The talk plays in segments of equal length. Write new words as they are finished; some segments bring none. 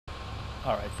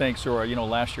All right, thanks, Zora. You know,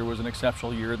 last year was an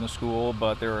exceptional year in the school,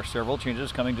 but there are several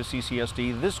changes coming to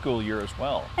CCSD this school year as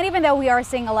well. And even though we are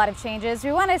seeing a lot of changes,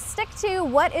 we want to stick to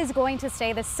what is going to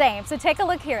stay the same. So take a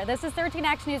look here. This is 13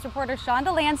 Action News reporter Sean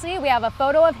Delancey. We have a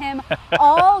photo of him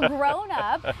all grown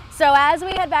up. So as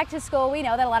we head back to school, we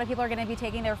know that a lot of people are going to be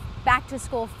taking their back to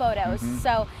school photos.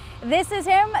 So this is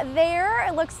him there.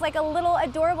 It looks like a little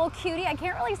adorable cutie. I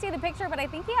can't really see the picture, but I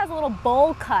think he has a little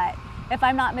bowl cut, if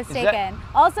I'm not mistaken.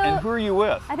 Also, and who are you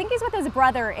with? I think he's with his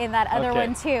brother in that other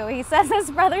one too. He says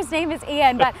his brother's name is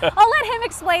Ian, but I'll let him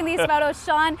explain these photos.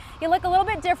 Sean, you look a little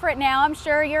bit different now. I'm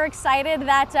sure you're excited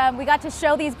that we got to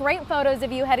show these great photos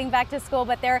of you heading back to school,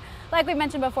 but there, like we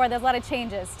mentioned before, there's a lot of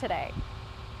changes today.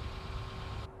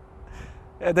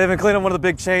 Yeah, David Cleveland, one of the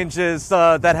big changes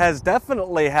that has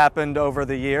definitely happened over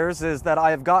the years is that I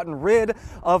have gotten rid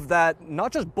of that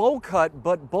not just bowl cut,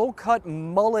 but bowl cut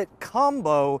mullet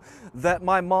combo that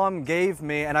my mom gave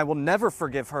me, and I will never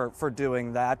forgive her for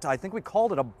doing that. I think we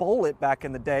called it a bowlet back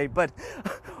in the day, but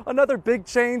another big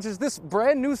change is this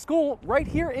brand new school right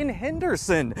here in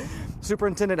Henderson.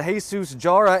 Superintendent Jesus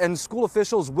Jara and school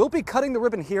officials will be cutting the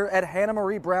ribbon here at Hannah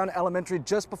Marie Brown Elementary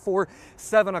just before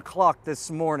 7 o'clock this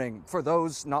morning. For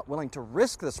those not willing to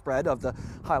risk the spread of the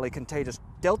highly contagious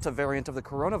Delta variant of the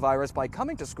coronavirus by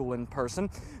coming to school in person,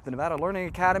 the Nevada Learning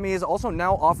Academy is also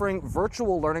now offering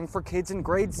virtual learning for kids in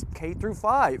grades K through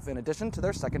 5, in addition to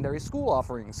their secondary school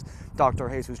offerings. Dr.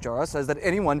 Jesus Jara says that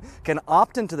anyone can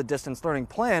opt into the distance learning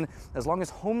plan as long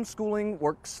as homeschooling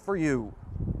works for you.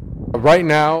 Right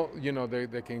now, you know, they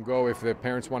can go if their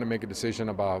parents want to make a decision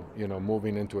about, you know,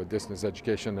 moving into a distance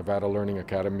education. Nevada Learning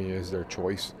Academy is their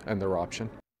choice and their option.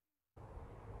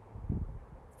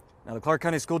 Now, the Clark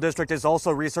County School District is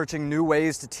also researching new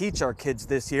ways to teach our kids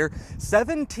this year.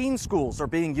 17 schools are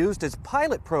being used as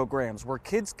pilot programs where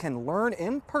kids can learn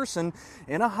in person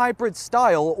in a hybrid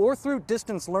style or through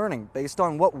distance learning based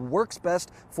on what works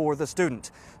best for the student.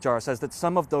 Jara says that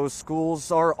some of those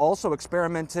schools are also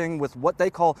experimenting with what they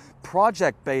call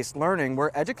project-based learning,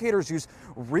 where educators use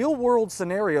real-world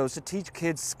scenarios to teach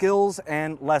kids skills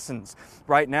and lessons.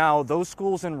 Right now, those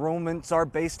schools' enrollments are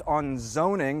based on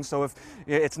zoning, so if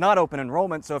it's not open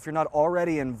enrollment, so if you're not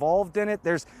already involved in it,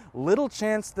 there's little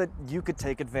chance that you could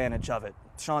take advantage of it.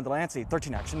 Sean Delancey,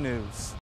 13 Action News.